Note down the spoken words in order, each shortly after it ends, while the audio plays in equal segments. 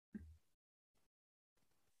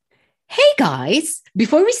Hey guys,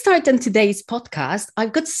 before we start on today's podcast,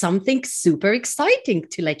 I've got something super exciting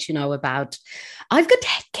to let you know about. I've got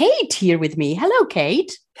Kate here with me. Hello,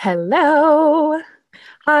 Kate. Hello.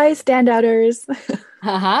 Hi, standouters.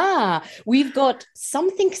 Haha, we've got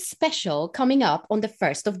something special coming up on the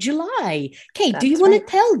 1st of July. Kate, do you That's want to right.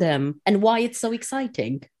 tell them and why it's so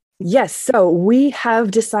exciting? Yes, so we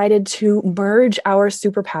have decided to merge our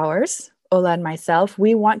superpowers. Ola and myself,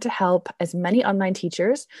 we want to help as many online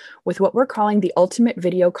teachers with what we're calling the ultimate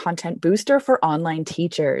video content booster for online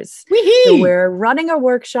teachers. So Wee we're running a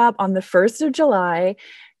workshop on the 1st of July.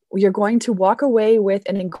 You're going to walk away with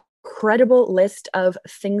an incredible list of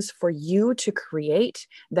things for you to create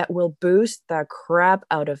that will boost the crap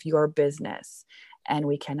out of your business. And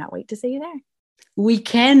we cannot wait to see you there. We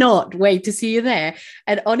cannot wait to see you there.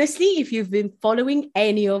 And honestly, if you've been following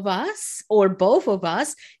any of us or both of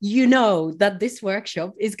us, you know that this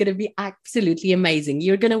workshop is going to be absolutely amazing.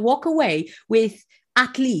 You're going to walk away with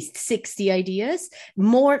at least 60 ideas,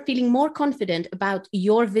 feeling more confident about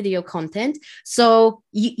your video content. So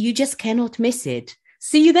you just cannot miss it.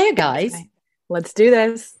 See you there, guys. Okay. Let's do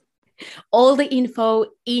this. All the info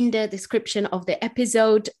in the description of the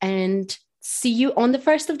episode, and see you on the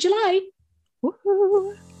 1st of July.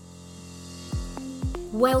 Woo-hoo.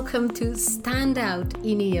 Welcome to Stand Out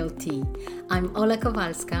in ELT. I'm Ola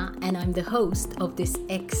Kowalska and I'm the host of this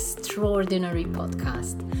extraordinary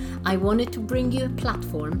podcast. I wanted to bring you a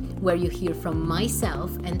platform where you hear from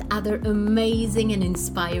myself and other amazing and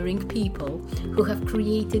inspiring people who have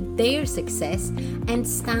created their success and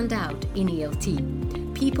stand out in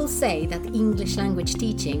ELT. People say that English language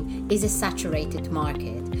teaching is a saturated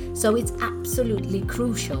market, so it's absolutely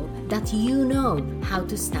crucial that you know how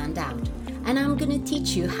to stand out. And I'm going to teach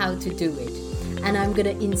you how to do it. And I'm going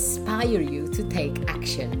to inspire you to take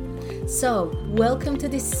action. So, welcome to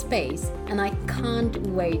this space, and I can't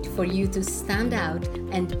wait for you to stand out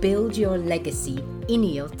and build your legacy in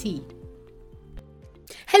ELT.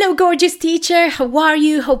 Hello, gorgeous teacher. How are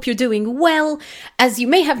you? Hope you're doing well. As you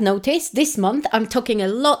may have noticed, this month I'm talking a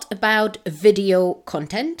lot about video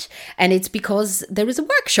content, and it's because there is a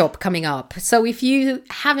workshop coming up. So if you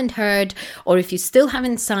haven't heard or if you still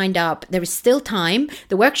haven't signed up, there is still time.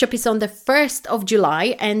 The workshop is on the 1st of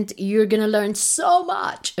July, and you're going to learn so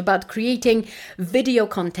much about creating video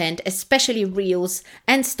content, especially reels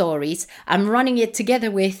and stories. I'm running it together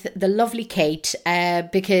with the lovely Kate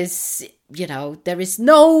because there is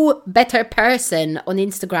no better person on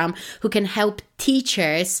Instagram who can help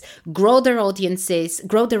teachers grow their audiences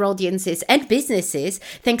and businesses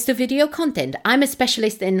thanks to video content. I'm a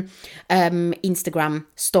specialist in Instagram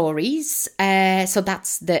stories, so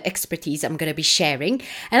that's the expertise I'm going to be sharing.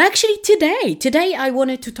 And actually today I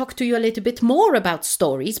wanted to talk to you a little bit more about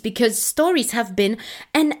stories, because stories have been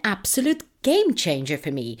an absolute game changer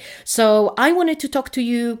for me. So I wanted to talk to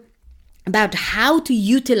you about how to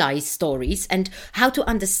utilize stories and how to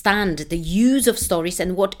understand the use of stories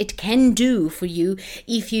and what it can do for you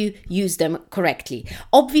if you use them correctly.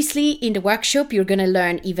 Obviously, in the workshop, you're going to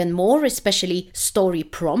learn even more, especially story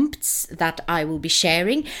prompts that I will be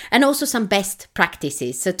sharing, and also some best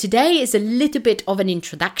practices. So today is a little bit of an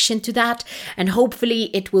introduction to that, and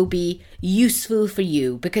hopefully it will be useful for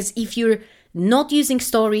you, because if you're not using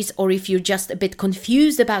stories, or if you're just a bit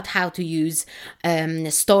confused about how to use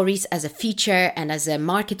stories as a feature and as a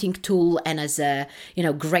marketing tool and as a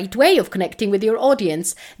great way of connecting with your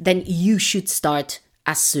audience, then you should start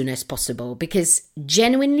as soon as possible, because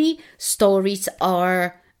genuinely stories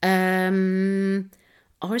are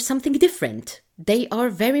something different. They are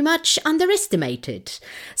very much underestimated.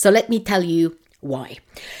 So let me tell you why.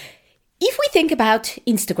 If we think about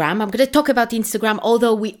Instagram, I'm going to talk about Instagram,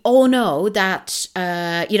 although we all know that,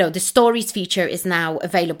 the stories feature is now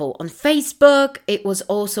available on Facebook. It was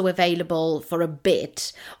also available for a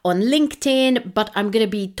bit on LinkedIn, but I'm going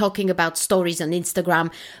to be talking about stories on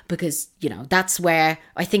Instagram because, that's where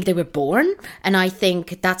I think they were born. And I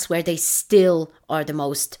think that's where they still are the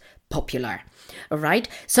most popular. All right.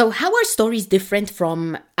 So how are stories different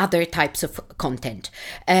from other types of content?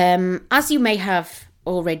 As you may have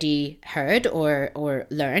already heard or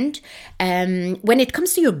learned, when it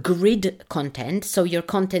comes to your grid content, so your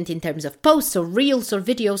content in terms of posts or reels or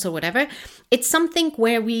videos or whatever, it's something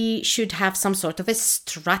where we should have some sort of a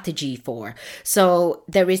strategy for. So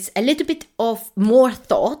there is a little bit of more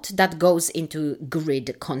thought that goes into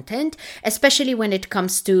grid content, especially when it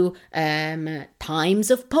comes to times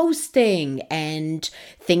of posting and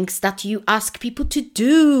things that you ask people to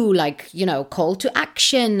do, like, call to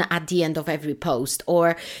action at the end of every post, or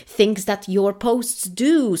or things that your posts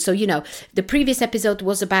do. So, the previous episode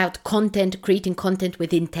was about content, creating content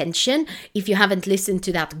with intention. If you haven't listened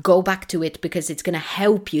to that, go back to it because it's going to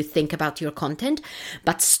help you think about your content.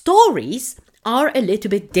 But stories are a little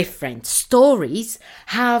bit different. Stories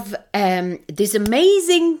have this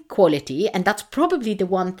amazing quality, and that's probably the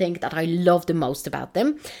one thing that I love the most about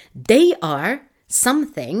them. They are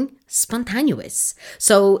something spontaneous.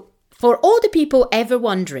 So for all the people ever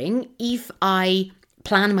wondering if I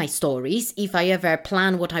plan my stories, if I ever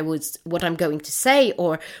plan what I'm going to say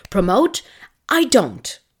or promote, I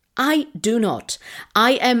don't. I do not.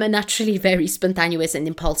 I am a naturally very spontaneous and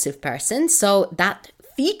impulsive person, so that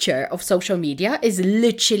feature of social media is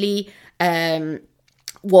literally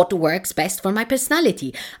what works best for my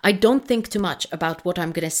personality. I don't think too much about what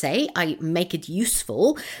I'm going to say. I make it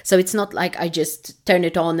useful. So it's not like I just turn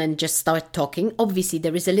it on and just start talking. Obviously,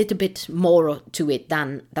 there is a little bit more to it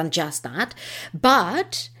than just that.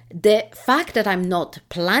 But the fact that I'm not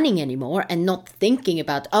planning anymore and not thinking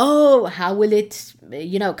about, how will it,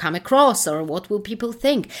 come across or what will people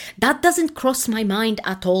think? That doesn't cross my mind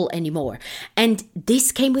at all anymore. And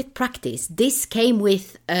this came with practice. This came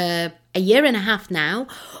with a year and a half now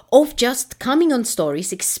of just coming on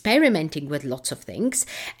stories, experimenting with lots of things.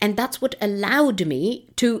 And that's what allowed me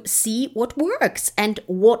to see what works and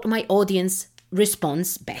what my audience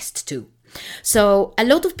responds best to. So a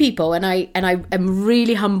lot of people, and I am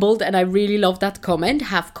really humbled, and I really love that comment,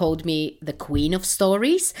 have called me the queen of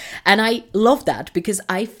stories. And I love that because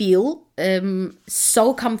I feel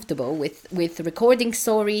so comfortable with recording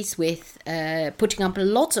stories, with putting up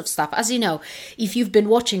lots of stuff. As you know, if you've been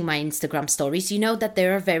watching my Instagram stories, you know that they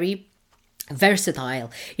are very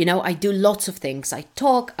versatile. I do lots of things. I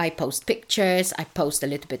talk, I post pictures, I post a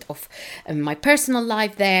little bit of my personal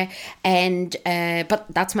life there, and but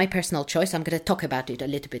that's my personal choice. I'm going to talk about it a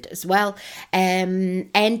little bit as well.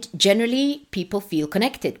 And generally, people feel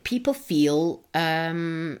connected. People feel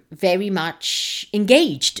very much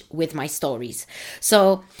engaged with my stories.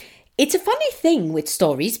 So it's a funny thing with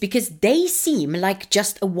stories because they seem like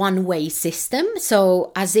just a one-way system.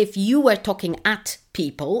 So as if you were talking at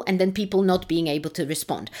people and then people not being able to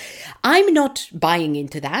respond. I'm not buying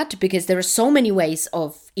into that because there are so many ways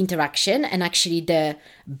of interaction, and actually the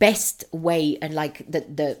best way and like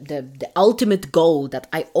the ultimate goal that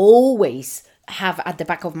I always have at the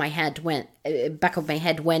back of my head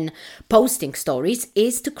when posting stories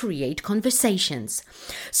is to create conversations.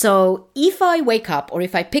 So if I wake up or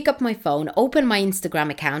if I pick up my phone, open my Instagram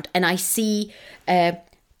account, and I see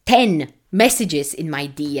 10 messages in my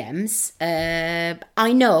DMs,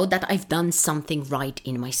 I know that I've done something right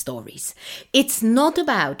in my stories. It's not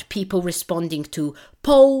about people responding to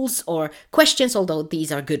polls or questions, although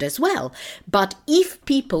these are good as well. But if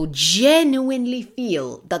people genuinely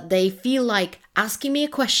feel that they feel like asking me a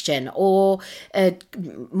question or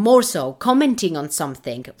more so commenting on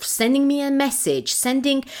something, sending me a message,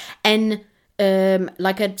 sending an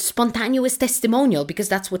like a spontaneous testimonial, because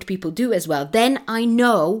that's what people do as well, then I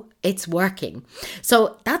know it's working.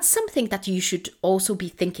 So that's something that you should also be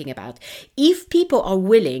thinking about. If people are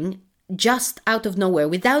willing, just out of nowhere,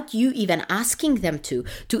 without you even asking them to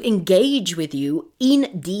engage with you in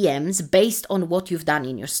DMs based on what you've done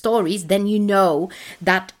in your stories, then you know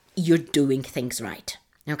that you're doing things right.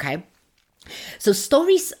 Okay? So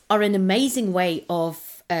stories are an amazing way of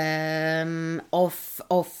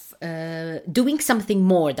doing something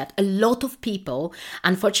more that a lot of people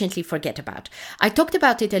unfortunately forget about. I talked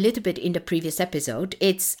about it a little bit in the previous episode.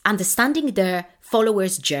 It's understanding the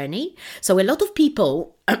follower's journey. So a lot of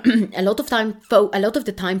people a lot of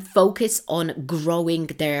the time focus on growing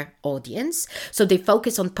their audience. So they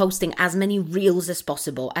focus on posting as many reels as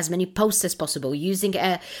possible, as many posts as possible, using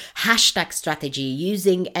a hashtag strategy,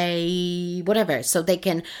 using a whatever, so they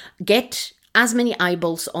can get as many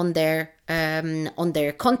eyeballs on their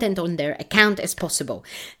content, on their account as possible.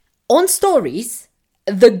 On stories,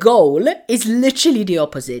 the goal is literally the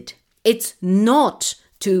opposite. It's not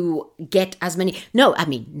to get as many. No, I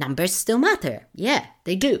mean, numbers still matter. Yeah,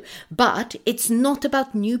 they do. But it's not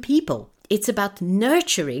about new people. It's about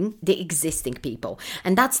nurturing the existing people.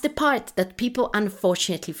 And that's the part that people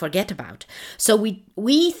unfortunately forget about. So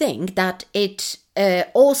we think that it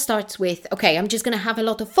all starts with, okay, I'm just going to have a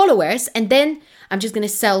lot of followers and then I'm just going to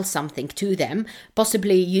sell something to them,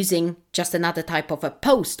 possibly using just another type of a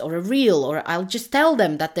post or a reel, or I'll just tell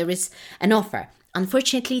them that there is an offer.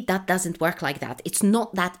 Unfortunately, that doesn't work like that. It's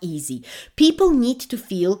not that easy. People need to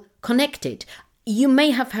feel connected. You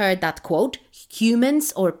may have heard that quote,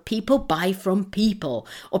 humans or people buy from people,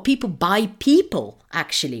 or people buy people,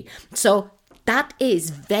 actually. So that is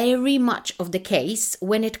very much of the case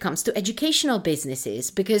when it comes to educational businesses,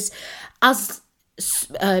 because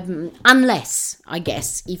unless, I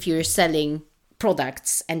guess, if you're selling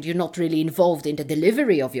products and you're not really involved in the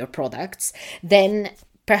delivery of your products, then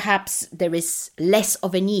perhaps there is less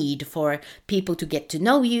of a need for people to get to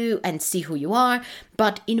know you and see who you are.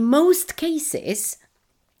 But in most cases,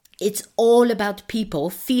 it's all about people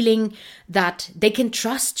feeling that they can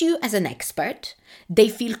trust you as an expert. They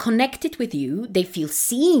feel connected with you. They feel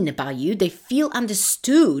seen by you. They feel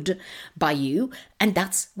understood by you. And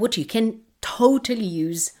that's what you can totally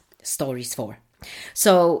use stories for.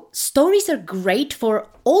 So stories are great for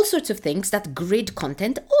all sorts of things that grid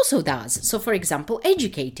content also does. So for example,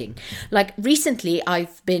 educating. Like recently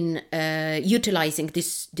I've been utilizing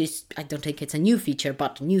this, I don't think it's a new feature,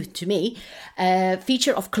 but new to me,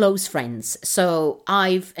 feature of close friends. So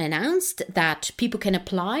I've announced that people can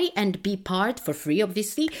apply and be part, for free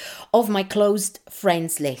obviously, of my closed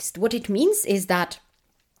friends list. What it means is that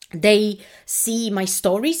they see my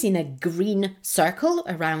stories in a green circle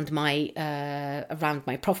around my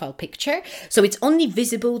profile picture. So it's only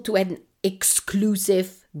visible to an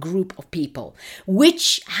exclusive group of people,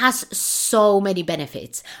 which has so many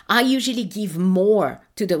benefits. I usually give more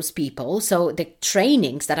to those people. So the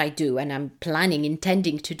trainings that I do, and I'm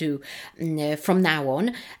intending to do from now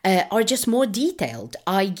on, are just more detailed.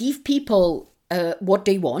 I give people what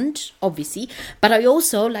they want, obviously, but I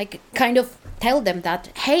also kind of tell them that,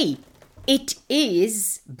 hey, it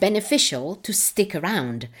is beneficial to stick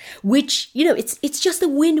around, which, it's just a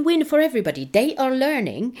win-win for everybody. They are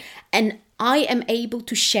learning and I am able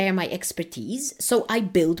to share my expertise. So I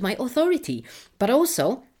build my authority, but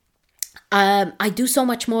also I do so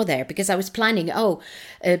much more there, because I was planning,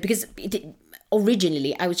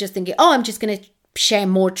 originally I was just thinking, I'm just going to share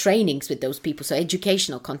more trainings with those people, so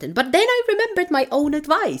educational content. But then I remembered my own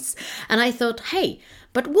advice and I thought, hey,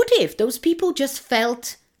 but what if those people just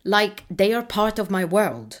felt like they are part of my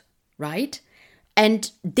world, right?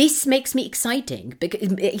 And this makes me excited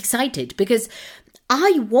because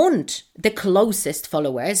I want the closest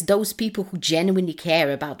followers, those people who genuinely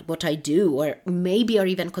care about what I do, or maybe are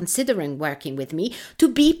even considering working with me, to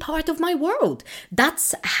be part of my world.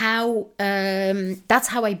 That's how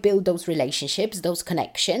I build those relationships, those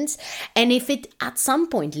connections. And if it at some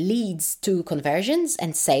point leads to conversions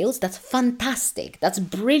and sales, that's fantastic. That's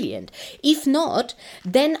brilliant. If not,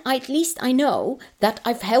 then at least I know that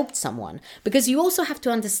I've helped someone. Because you also have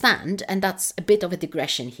to understand, and that's a bit of a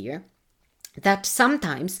digression here, that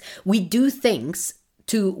sometimes we do things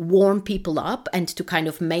to warm people up and to kind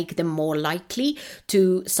of make them more likely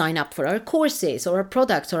to sign up for our courses or our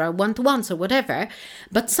products or our one-to-ones or whatever.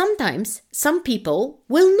 But sometimes some people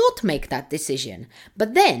will not make that decision.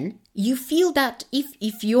 But then you feel that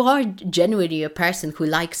if you are genuinely a person who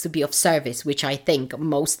likes to be of service, which I think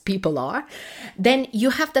most people are, then you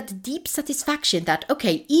have that deep satisfaction that,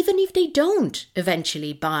 okay, even if they don't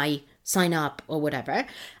eventually sign up or whatever,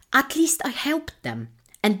 at least I helped them.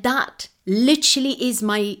 And that literally is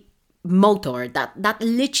my motor. That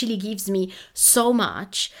literally gives me so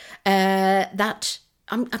much that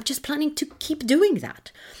I'm just planning to keep doing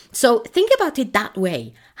that. So think about it that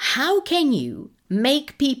way. How can you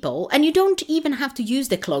make people, and you don't even have to use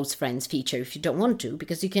the close friends feature if you don't want to,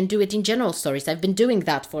 because you can do it in general stories. I've been doing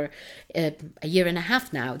that for a year and a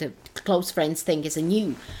half now. The close friends thing is a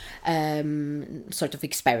new sort of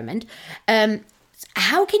experiment.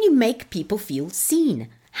 How can you make people feel seen?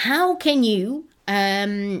 How can you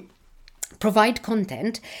provide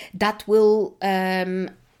content that will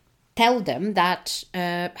tell them that,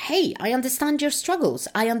 hey, I understand your struggles.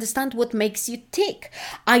 I understand what makes you tick.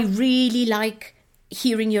 I really like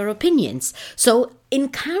hearing your opinions. So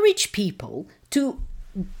encourage people to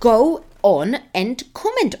go on and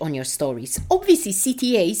comment on your stories. Obviously,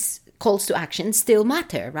 CTAs, calls to action, still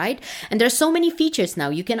matter, right? And there's so many features now.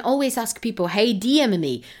 You can always ask people, hey, DM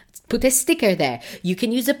me, put a sticker there. You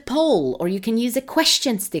can use a poll, or you can use a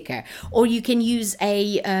question sticker, or you can use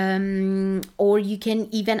or you can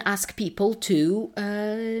even ask people to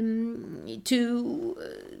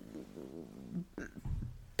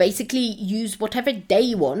basically use whatever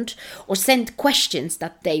they want, or send questions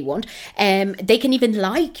that they want. They can even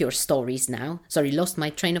like your stories now. Sorry, lost my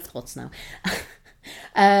train of thoughts now.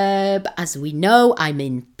 But as we know, I'm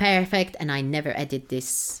imperfect and I never edit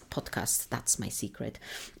this podcast. That's my secret.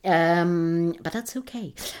 But that's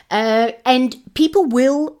okay. And people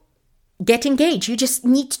will get engaged. You just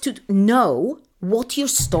need to know what your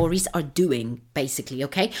stories are doing, basically,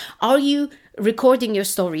 okay? Are you recording your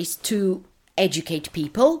stories to educate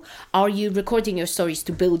people? Are you recording your stories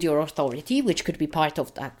to build your authority, which could be part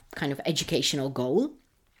of that kind of educational goal?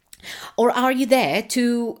 Or are you there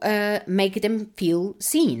to make them feel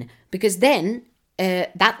seen? Because then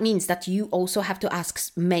that means that you also have to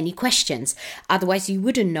ask many questions. Otherwise, you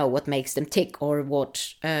wouldn't know what makes them tick or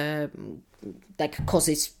what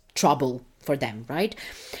causes trouble for them, right?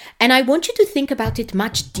 And I want you to think about it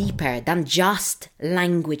much deeper than just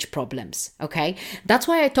language problems, okay? That's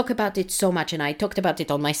why I talk about it so much, and I talked about it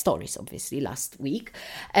on my stories, obviously, last week,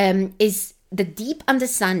 is the deep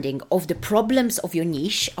understanding of the problems of your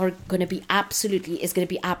niche is going to be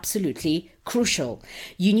absolutely crucial.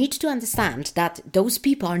 You need to understand that those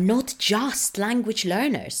people are not just language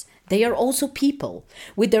learners. They are also people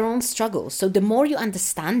with their own struggles. So the more you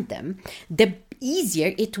understand them, the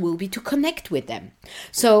easier it will be to connect with them.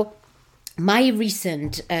 So my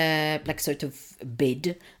recent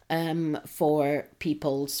bid for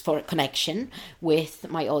connection with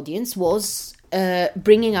my audience was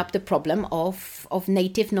bringing up the problem of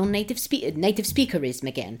native speakerism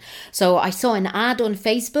again. So I saw an ad on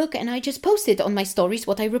Facebook and I just posted on my stories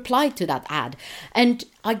what I replied to that ad, and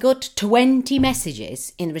I got 20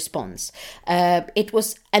 messages in response. It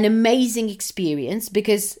was an amazing experience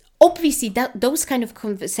because obviously those kind of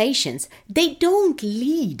conversations, they don't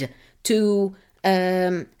lead to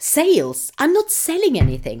sales. I'm not selling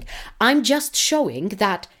anything. I'm just showing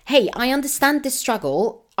that, hey, I understand this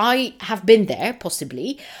struggle. I have been there,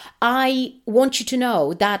 possibly. I want you to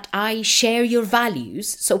know that I share your values.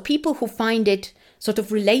 So people who find it sort of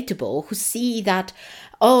relatable, who see that,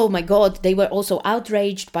 oh my God, they were also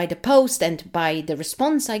outraged by the post and by the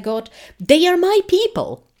response I got, they are my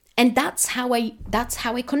people. And that's how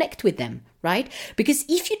I connect with them, right? Because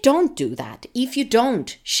if you don't do that, if you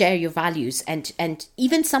don't share your values and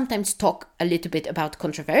even sometimes talk a little bit about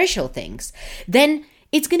controversial things, then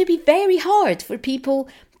it's going to be very hard for people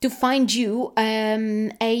to find you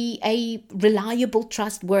a reliable,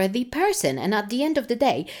 trustworthy person. And at the end of the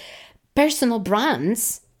day, personal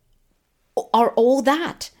brands are all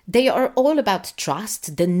that. They are all about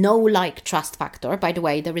trust, the know-like-trust factor. By the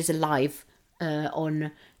way, there is a live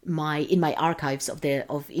in my archives of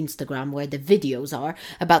Instagram where the videos are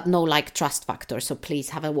about know-like-trust factor. So please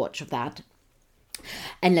have a watch of that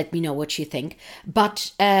and let me know what you think.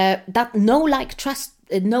 But that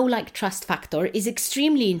know-like-trust factor is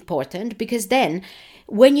extremely important, because then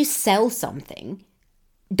when you sell something,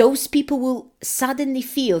 those people will suddenly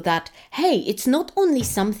feel that, hey, it's not only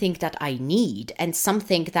something that I need and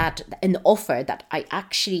an offer that I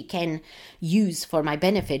actually can use for my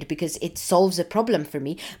benefit because it solves a problem for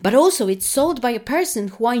me, but also it's sold by a person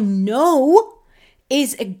who I know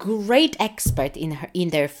is a great expert in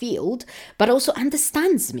their field, but also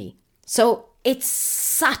understands me. So it's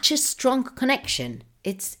such a strong connection.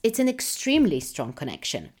 It's an extremely strong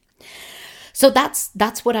connection. So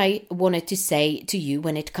that's what I wanted to say to you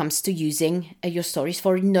when it comes to using your stories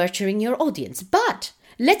for nurturing your audience. But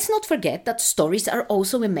let's not forget that stories are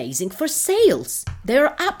also amazing for sales.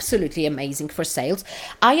 They're absolutely amazing for sales.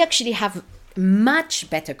 I actually have much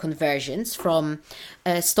better conversions from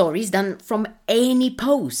stories than from any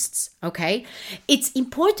posts, okay? It's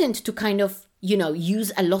important to kind of,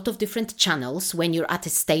 use a lot of different channels when you're at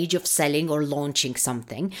a stage of selling or launching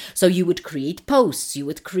something. So you would create posts, you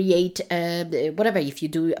would create whatever. If you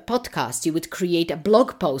do a podcast, you would create a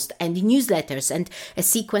blog post and newsletters and a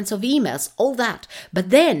sequence of emails, all that.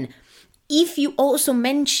 But then if you also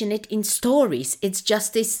mention it in stories, it's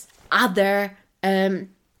just this other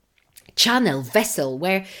vessel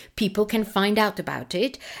where people can find out about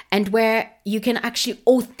it and where you can actually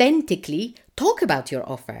authentically talk about your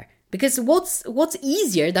offer. Because what's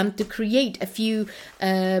easier than to create a few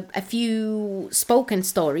spoken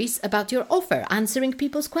stories about your offer, answering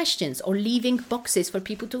people's questions or leaving boxes for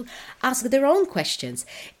people to ask their own questions.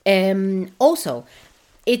 Also,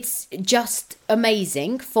 it's just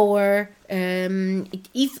amazing for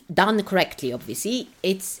if done correctly. Obviously,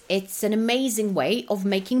 it's an amazing way of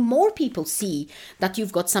making more people see that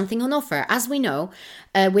you've got something on offer. As we know,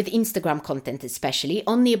 with Instagram content especially,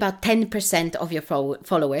 only about 10% of your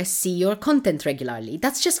followers see your content regularly.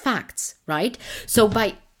 That's just facts, right? So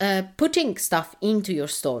by putting stuff into your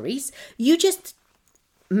stories, you just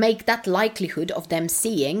make that likelihood of them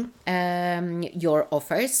seeing your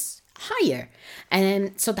offers higher.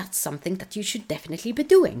 And so that's something that you should definitely be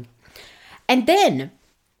doing. And then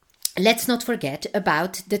let's not forget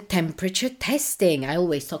about the temperature testing. I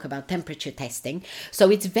always talk about temperature testing. So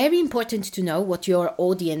it's very important to know what your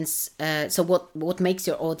audience, what makes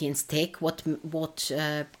your audience tick, what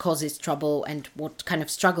causes trouble and what kind of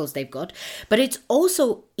struggles they've got. But it's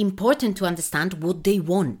also important to understand what they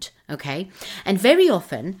want, okay? And very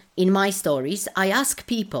often in my stories, I ask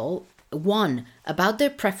people, one, about their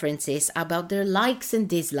preferences, about their likes and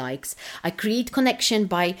dislikes. I create connection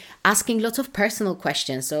by asking lots of personal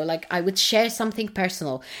questions. So like I would share something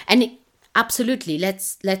personal, and absolutely,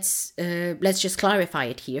 let's just clarify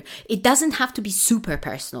it here. It doesn't have to be super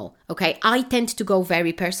personal, okay? I tend to go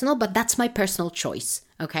very personal, but that's my personal choice,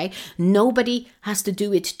 okay? Nobody has to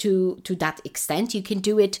do it to that extent. You can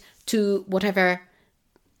do it to whatever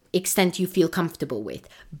extent you feel comfortable with.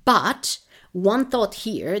 But one thought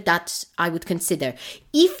here that I would consider,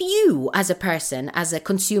 if you as a person, as a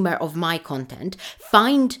consumer of my content,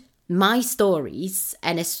 find my stories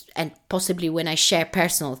and possibly when I share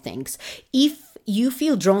personal things, if you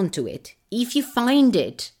feel drawn to it, if you find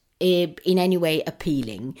it in any way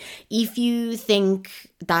appealing, if you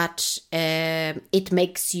think that it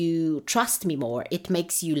makes you trust me more, it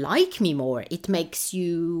makes you like me more, it makes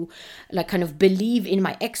you like kind of believe in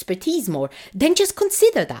my expertise more, then just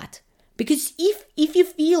consider that. Because if you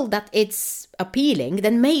feel that it's appealing,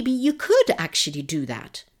 then maybe you could actually do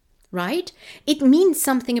that, right? It means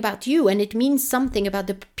something about you, and it means something about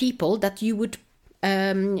the people that you would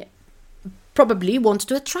probably want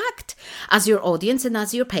to attract as your audience and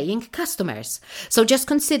as your paying customers. So just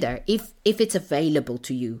consider if it's available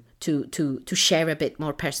to you to share a bit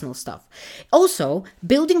more personal stuff. Also,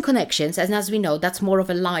 building connections, and as we know, that's more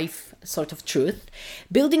of a life sort of truth.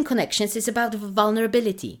 Building connections is about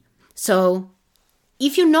vulnerability. So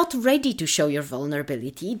if you're not ready to show your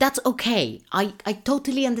vulnerability, that's okay. I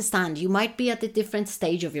totally understand. You might be at a different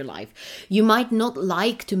stage of your life. You might not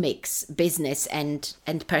like to mix business and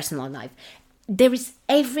personal life.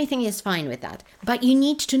 Everything is fine with that. But you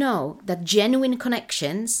need to know that genuine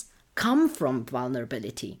connections come from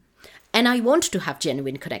vulnerability. And I want to have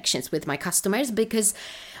genuine connections with my customers because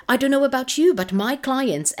I don't know about you, but my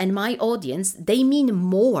clients and my audience, they mean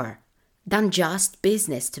more than just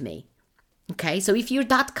business to me. Okay, so if you're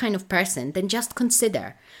that kind of person, then just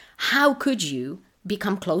consider, how could you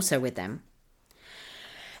become closer with them?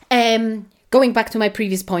 Going back to my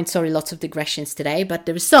previous point, sorry, lots of digressions today, but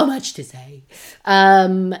there is so much to say.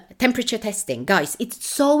 Temperature testing. Guys, it's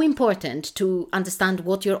so important to understand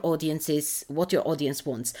what your audience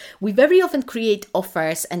wants. We very often create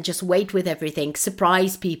offers and just wait with everything,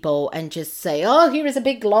 surprise people and just say, oh, here is a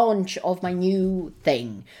big launch of my new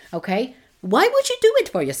thing, okay? Why would you do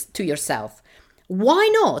it to yourself? Why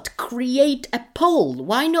not create a poll?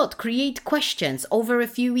 Why not create questions over a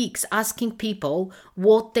few weeks asking people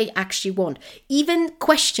what they actually want? Even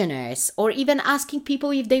questionnaires, or even asking people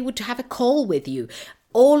if they would have a call with you.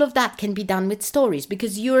 All of that can be done with stories,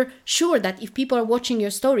 because you're sure that if people are watching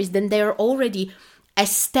your stories, then they're already a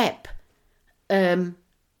step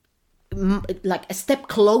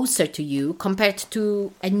closer to you compared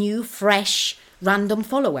to a new, fresh, random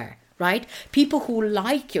follower. Right? People who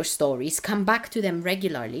like your stories, come back to them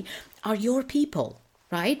regularly, are your people,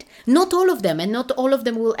 right? Not all of them, and not all of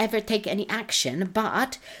them will ever take any action,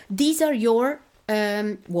 but these are your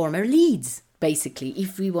warmer leads, basically,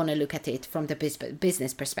 if we want to look at it from the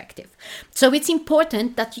business perspective. So it's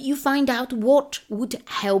important that you find out what would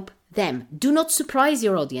help them. Do not surprise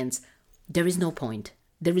your audience. There is no point.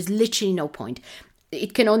 There is literally no point.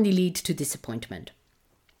 It can only lead to disappointment.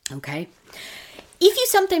 Okay? If you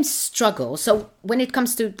sometimes struggle, so when it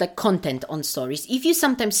comes to like content on stories, if you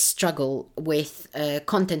sometimes struggle with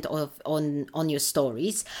content on your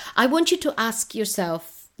stories, I want you to ask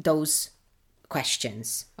yourself those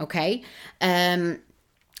questions, okay? I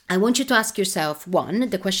want you to ask yourself,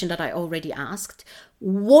 one, the question that I already asked,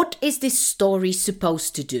 what is this story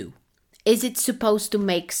supposed to do? Is it supposed to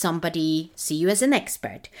make somebody see you as an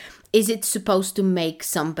expert? Is it supposed to make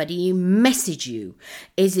somebody message you?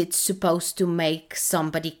 Is it supposed to make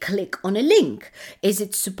somebody click on a link? Is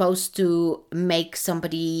it supposed to make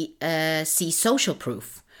somebody see social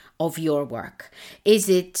proof of your work? Is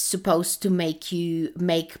it supposed to make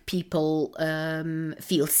people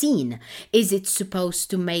feel seen? Is it supposed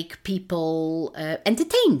to make people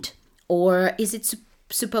entertained? Or is it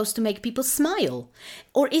supposed to make people smile?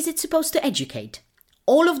 Or is it supposed to educate?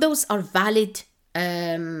 All of those are valid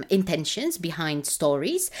intentions behind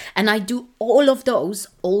stories, and I do all of those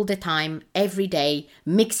all the time, every day,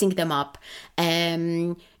 mixing them up,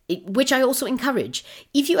 which I also encourage.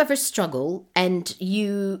 If you ever struggle and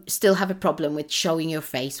you still have a problem with showing your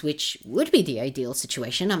face, which would be the ideal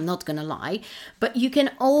situation, I'm not gonna lie, but you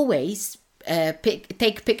can always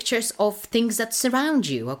take pictures of things that surround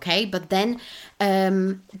you, okay? But then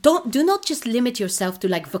do not just limit yourself to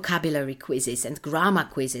like vocabulary quizzes and grammar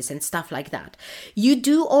quizzes and stuff like that. You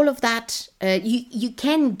do all of that. You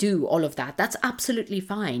can do all of that. That's absolutely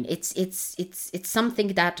fine. It's something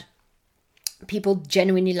that people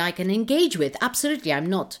genuinely like and engage with. Absolutely, I'm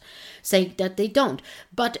not saying that they don't,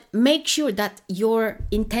 but make sure that your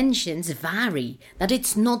intentions vary, that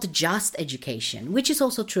it's not just education, which is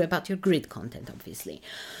also true about your grid content, obviously.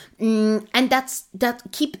 And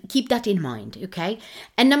keep that in mind, okay?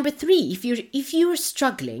 And number 3, if you're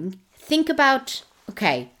struggling, think about,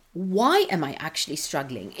 okay, why am I actually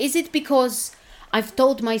struggling? Is it because I've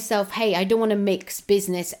told myself, hey, I don't want to mix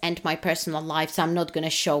business and my personal life, so I'm not going to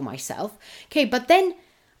show myself? Okay, but then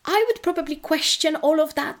I would probably question all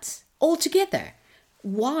of that altogether.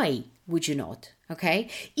 Why would you not? Okay,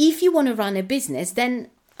 if you want to run a business, then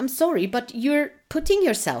I'm sorry, but you're putting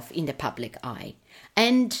yourself in the public eye,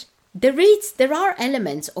 and there are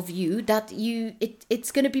elements of you that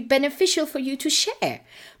it's going to be beneficial for you to share,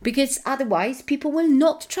 because otherwise people will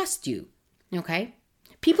not trust you. Okay,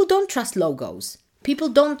 people don't trust logos. People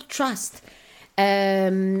don't trust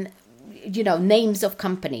names of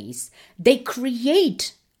companies. They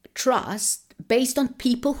create trust based on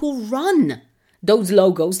people who run those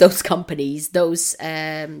logos, those companies, those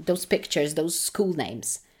pictures, those school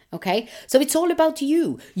names. Okay, so it's all about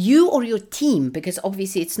you or your team, because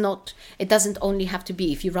obviously it doesn't only have to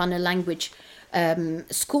be, if you run a language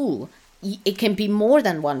school, it can be more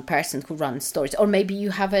than one person who runs stories, or maybe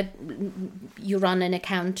you run an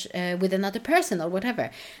account with another person or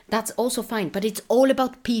whatever. That's also fine, but it's all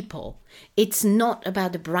about people. It's not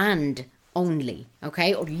about the brand only,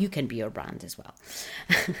 okay? Or you can be your brand as well,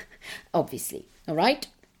 obviously. All right.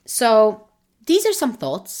 So these are some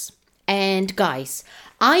thoughts, and guys,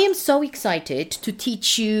 I am so excited to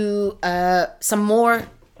teach you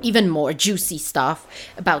even more juicy stuff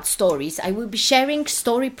about stories. I will be sharing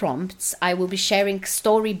story prompts. I will be sharing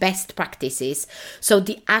story best practices. So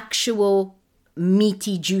the actual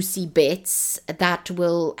meaty, juicy bits that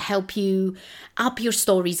will help you up your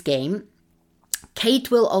stories game.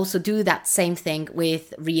 Kate will also do that same thing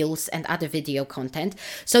with Reels and other video content.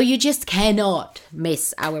 So you just cannot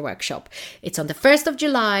miss our workshop. It's on the 1st of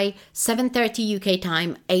July, 7:30 UK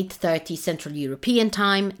time, 8:30 Central European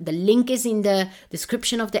time. The link is in the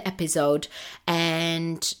description of the episode.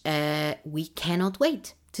 And we cannot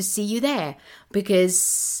wait to see you there,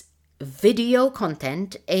 because video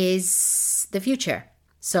content is the future.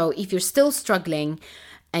 So if you're still struggling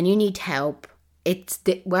and you need help,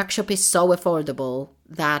 the workshop is so affordable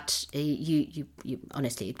that you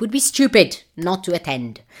honestly, it would be stupid not to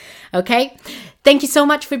attend. Okay, thank you so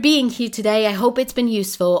much for being here today. I hope it's been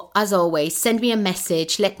useful. As always, send me a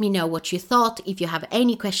message, let me know what you thought. If you have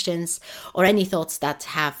any questions or any thoughts that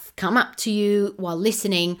have come up to you while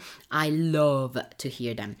listening, I love to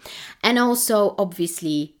hear them. And also,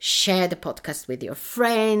 obviously, share the podcast with your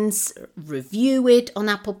friends, review it on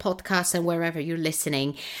Apple Podcasts and wherever you're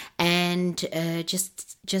listening, and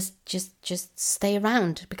just stay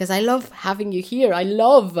around, because I love having you here. I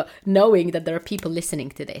love knowing that there are people listening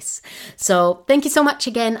to this. So thank you so much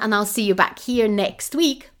again, and I'll see you back here next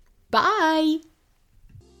week. Bye.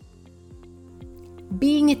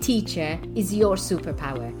 Being a teacher is your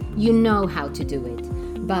superpower. You know how to do it.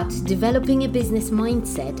 But developing a business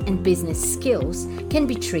mindset and business skills can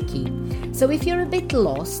be tricky. So if you're a bit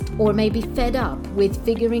lost or maybe fed up with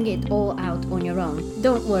figuring it all out on your own,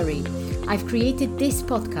 don't worry. I've created this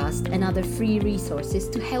podcast and other free resources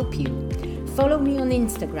to help you. Follow me on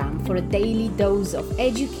Instagram for a daily dose of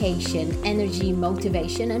education, energy,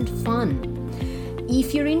 motivation, and fun.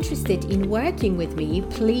 If you're interested in working with me,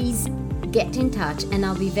 please get in touch, and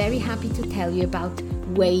I'll be very happy to tell you about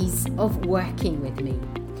ways of working with me.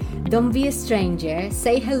 Don't be a stranger.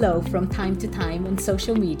 Say hello from time to time on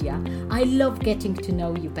social media. I love getting to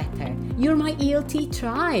know you better. You're my ELT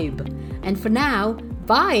tribe. And for now,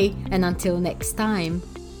 bye, and until next time.